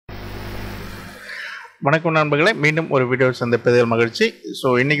வணக்கம் நண்பர்களே, மீண்டும் ஒரு வீடியோ சந்திப்பதில் மகிழ்ச்சி. ஸோ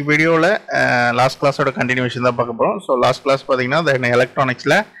இன்னைக்கு வீடியோவில் லாஸ்ட் கிளாஸோட கண்டினியூஷன் தான் பார்க்க போகிறோம். ஸோ லாஸ்ட் கிளாஸ் பார்த்தீங்கன்னா தென்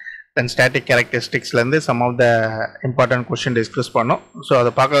எலக்ட்ரானிக்ஸில் தென் static கேரக்டரிஸ்டிக்ஸ்லேருந்து some of the important question discuss பண்ணோம். ஸோ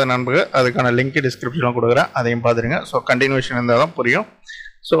அதை பார்க்காத நண்பர்கள் அதுக்கான லிங்க் டிஸ்கிரிப்ஷனில் கொடுக்குறேன், அதையும் பார்த்துருங்க. ஸோ கண்டினியூஷன் இருந்தால் தான் புரியும்.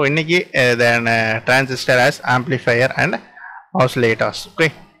 ஸோ இன்னைக்கு தென் transistor as amplifier and oscillators. Okay,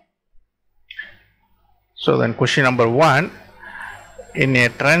 so then question number 1, in a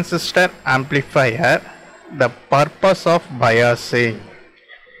transistor amplifier the purpose of biasing,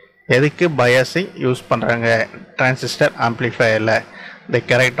 எதுக்கு biasing யூஸ் பண்றாங்க transistor amplifierல? The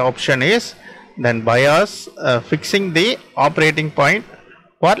correct option is then bias fixing the operating point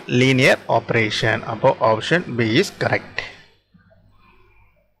for linear operation. அப்போ option B is correct.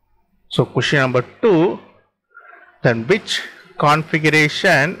 So question number 2, then which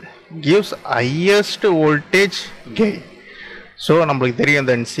configuration gives highest voltage gain? So நம்மளுக்கு தெரியும்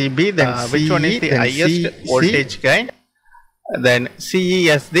then CB, then which one is the highest voltage gain? Then CE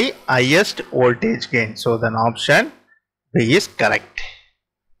as the highest voltage gain. So then option B is correct.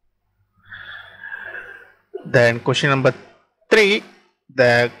 Then question number 3,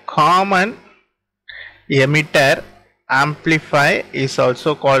 the common emitter amplifier is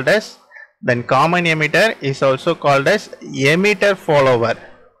also called as, then common emitter is also called as emitter follower,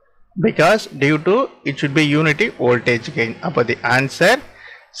 because due to it should be unity voltage gain. Appo the answer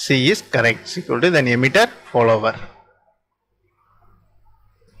C is correct, equal to then emitter follower.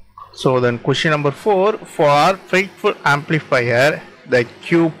 So then question number 4, for faithful amplifier the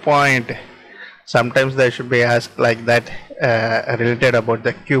Q point, sometimes there should be asked like that related about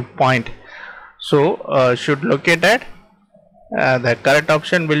the Q point. So should locate at the correct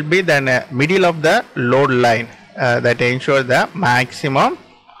option will be then middle of the load line, that ensures the maximum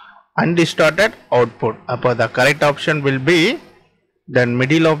undistorted output. Appo the correct option will be then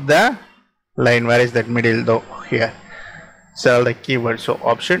middle of the line. Where is that middle though? Here, so the keyword. So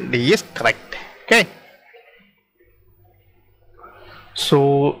option D is correct. Okay, so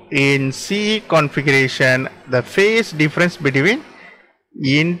in C configuration the phase difference between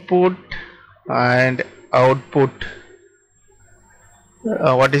input and output,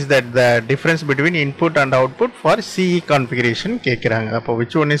 what is that? The difference between input and output for CE configuration kekranga. Appo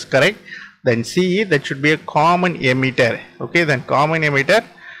which one is correct? Then CE, that should be a common emitter. Okay, then common emitter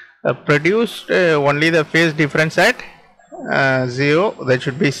produced only the phase difference at 0, that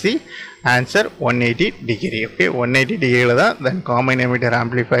should be C. Answer 180 degree. Okay, 180 degree la then common emitter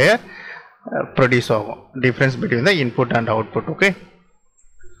amplifier produce agum difference between the input and output. Okay,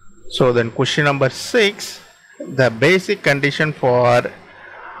 so then question number 6, the basic condition for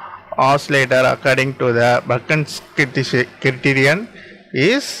oscillator according to the Buchan's criterion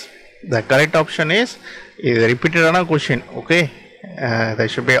is, the correct option is repeated on a question. Okay, there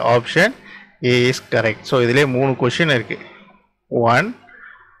should be option A is correct. So idile moonu question irukku, 1,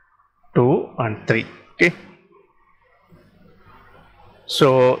 2 and 3. Okay, so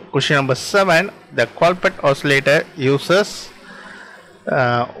question number 7, the Colpert oscillator uses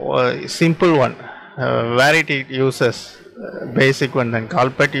simple one, where it uses basic one, then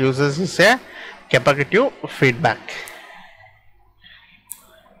Colpert uses is a capacitive feedback.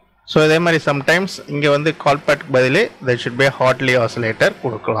 So அதே மாதிரி sometimes இங்க வந்து Colpert பதிலே there should be a Hartley oscillator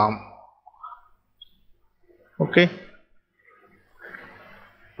கொடுக்கலாம். Okay,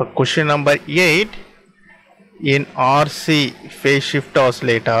 for question number 8, in RC phase shift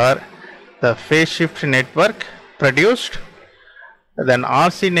oscillator the phase shift network produced, then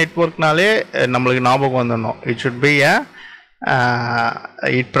RC network nale நம்மளுக்கு ஞாபகம் வந்துடணும், it should be a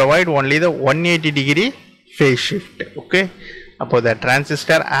it provide only the 180 degree phase shift. Okay, appo the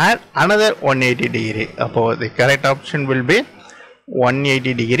transistor add another 180 degree. Appo the correct option will be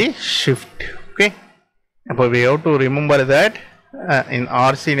 180 degree shift. Okay, appo we have to remember that in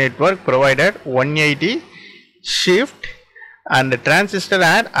RC network provided 180 shift and the transistor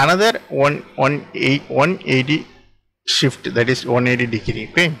add another 180 shift, that is 180 degree.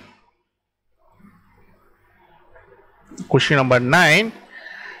 Okay, question number 9,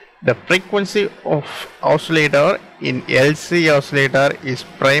 the frequency of oscillator in LC oscillator is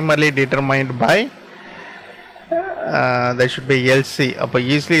primarily determined by there should be LC. Appo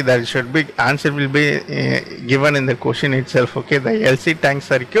easily there should be answer will be given in the question itself. Okay, the LC tank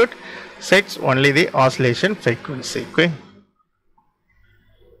circuit sets only the oscillation frequency. Okay,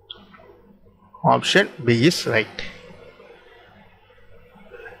 option B is right.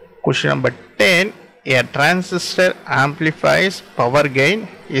 Question number 10, a transistor amplifies power gain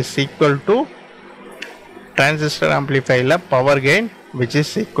is equal to, transistor amplifier power gain which is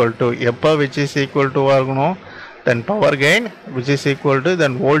equal to, எப்போ which is equal to ஆகணும், then power gain which is equal to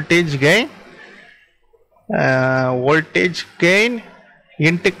then voltage gain voltage gain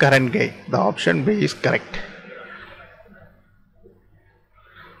into current gain. The option B is correct.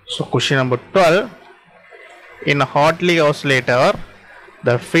 So question number 12. In a Hartley oscillator,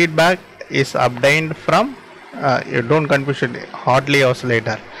 the feedback is obtained from, you don't confuse it, Hartley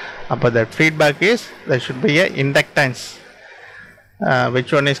oscillator. But that feedback is, there should be a inductance.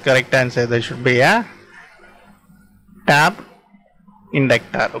 Which one is correct answer? There should be a tap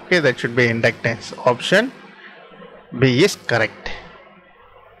inductor. Okay, that should be inductance. Option B is correct.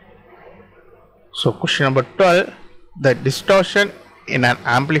 So question number 12. The distortion in an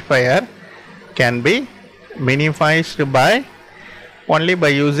amplifier can be minimized by only by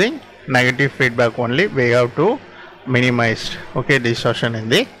using negative feedback only. We have to minimize, okay, distortion in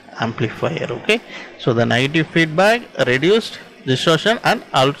the amplifier. Okay, so the negative feedback reduced distortion and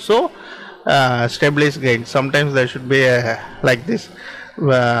also stabilized gain. Sometimes there should be a like this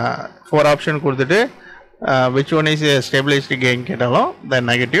 4 option கொடுத்துட்டு which one is a stabilized gain கேட்டாலும் the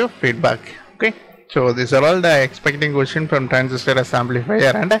negative feedback. Okay, so these are all the expecting question from transistor as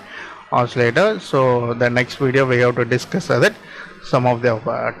amplifier and oscillator. So the next video we have to discuss that some of the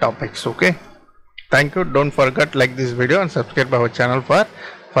topics. Okay, thank you. Don't forget like this video and subscribe our channel for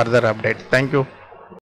further update. Thank you.